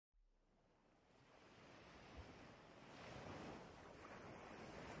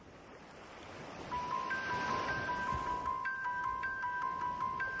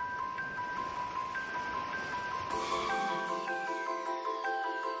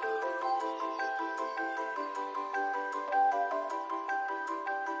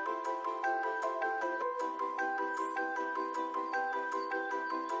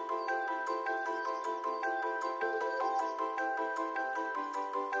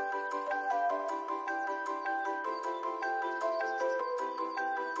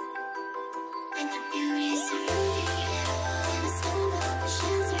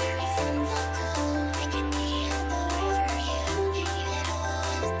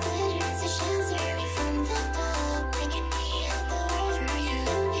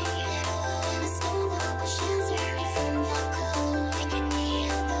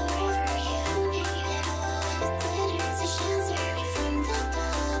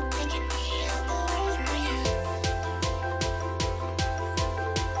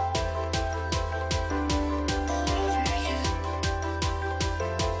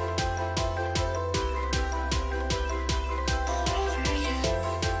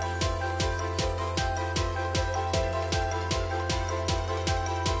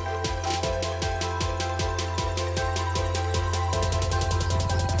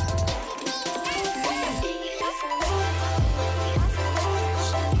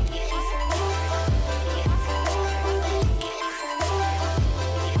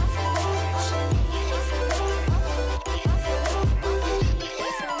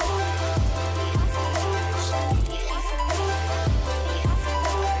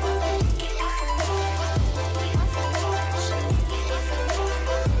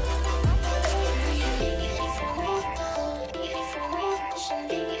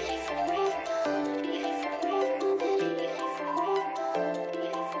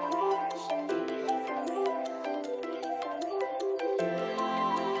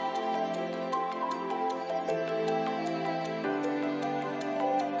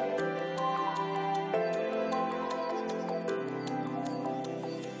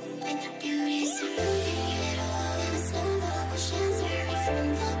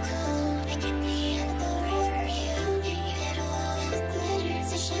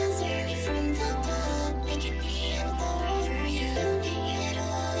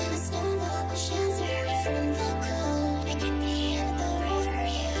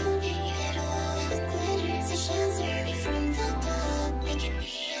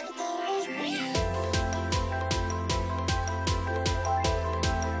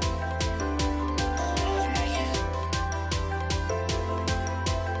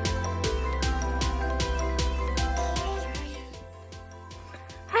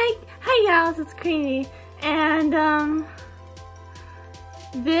gals, it's Creamy, and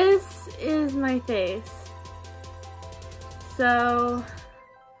this is my face. So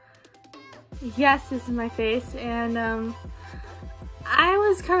yes, this is my face, and I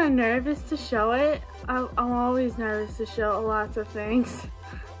was kind of nervous to show it. I'm always nervous to show lots of things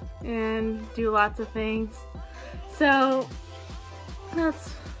and do lots of things. So that's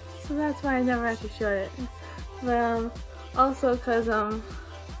why I never actually showed it. But also because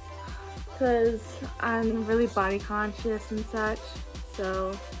I'm really body conscious and such.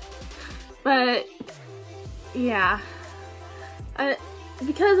 So, but yeah,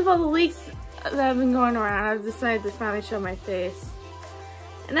 because of all the leaks that have been going around, I've decided to finally show my face.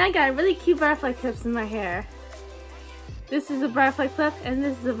 And I got really cute butterfly clips in my hair. This is a butterfly clip, and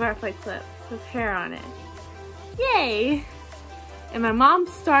this is a butterfly clip with hair on it. Yay! And my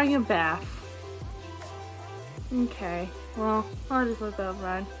mom's starting a bath. Okay, well, I'll just let that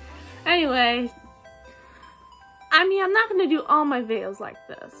run. Anyway, I mean, I'm not gonna do all my videos like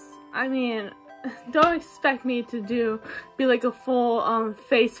this. I mean, don't expect me to be like a full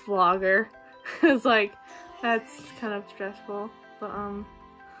face vlogger. It's like, that's kind of stressful. But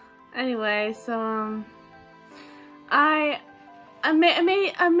anyway, so I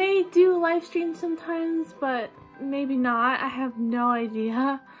may do live streams sometimes, but maybe not. I have no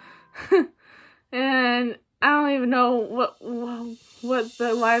idea. And I don't even know what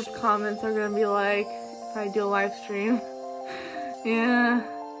the live comments are gonna be like if I do a live stream. Yeah,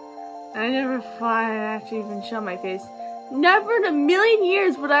 I never thought I'd actually even show my face. Never in a million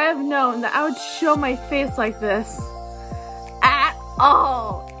years would I have known that I would show my face like this at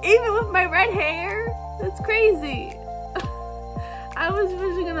all. Even with my red hair, that's crazy. I was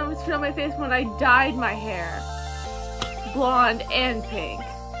originally gonna show my face when I dyed my hair blonde and pink.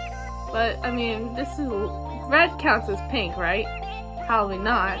 But I mean, this is red counts as pink, right? Probably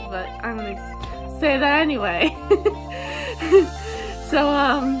not, but I'm gonna say that anyway. So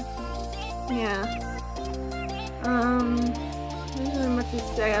yeah. There's not much to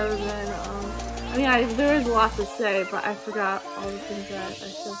say other than I mean, there is a lot to say, but I forgot all the things that I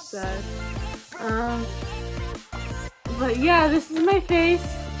should have said. But yeah, this is my face,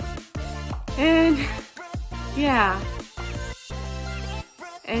 and yeah.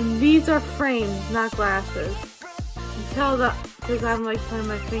 And these are frames, not glasses. You can tell that because I'm like putting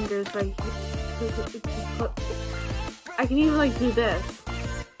my fingers right here. I can even like do this.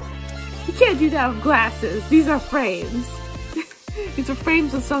 You can't do that with glasses. These are frames. These are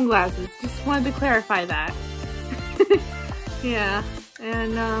frames of sunglasses. Just wanted to clarify that. Yeah,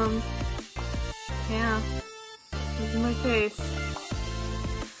 and yeah, this is my face.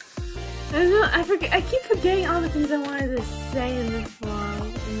 I keep forgetting all the things I wanted to say in this vlog,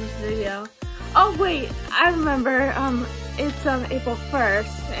 in this video. Oh wait, I remember. It's April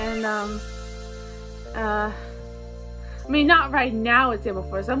 1st, and I mean, not right now. It's April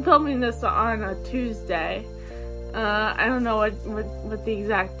 1st. I'm filming this on a Tuesday. I don't know what the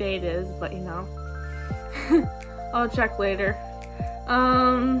exact date is, but you know, I'll check later.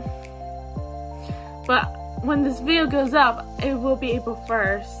 But when this video goes up, it will be April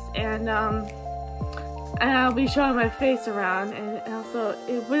 1st, and I'll be showing my face around, and also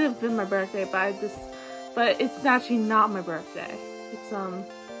it would have been my birthday, but it's actually not my birthday. It's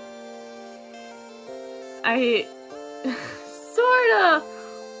I sort of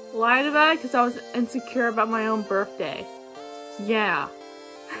lied about it because I was insecure about my own birthday. Yeah,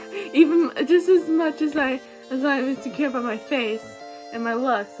 even just as much as I'm insecure about my face and my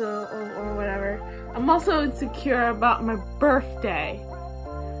looks or whatever, I'm also insecure about my birthday.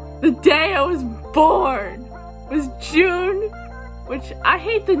 The day I was born was June, which I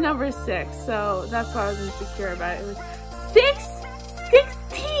hate the number 6, so that's why I was insecure about it. It was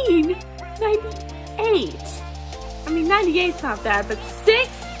 6/16/98. I mean, 98's not bad, but 6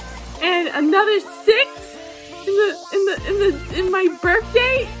 and another 6 in my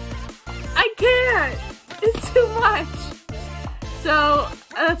birthday? I can't. It's too much. So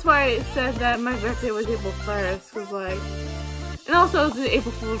that's why I said that my birthday was April 1st, was like, and also the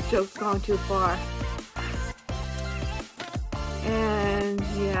April Fool's joke's gone too far. And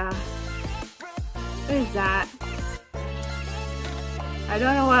yeah, there's that. I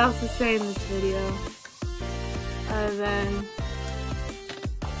don't know what else to say in this video, other than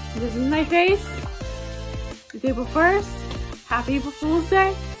this is my face. It's April 1st. Happy April Fool's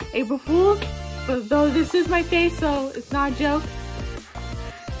Day. April Fool's. But though this is my face, so it's not a joke.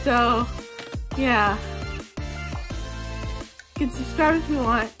 So, yeah. You can subscribe if you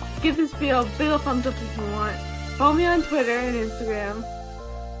want. Give this video a big old thumbs up if you want. Follow me on Twitter and Instagram.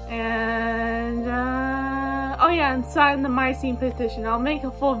 And, oh yeah, and sign the Mihony petition. I'll make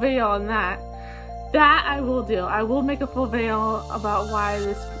a full video on that. That I will do. I will make a full video about why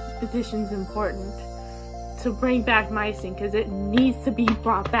this petition is important. To bring back Mihony, because it needs to be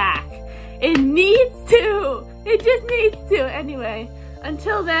brought back. It needs to! It just needs to! Anyway,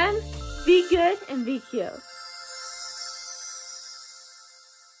 until then, be good and be cute.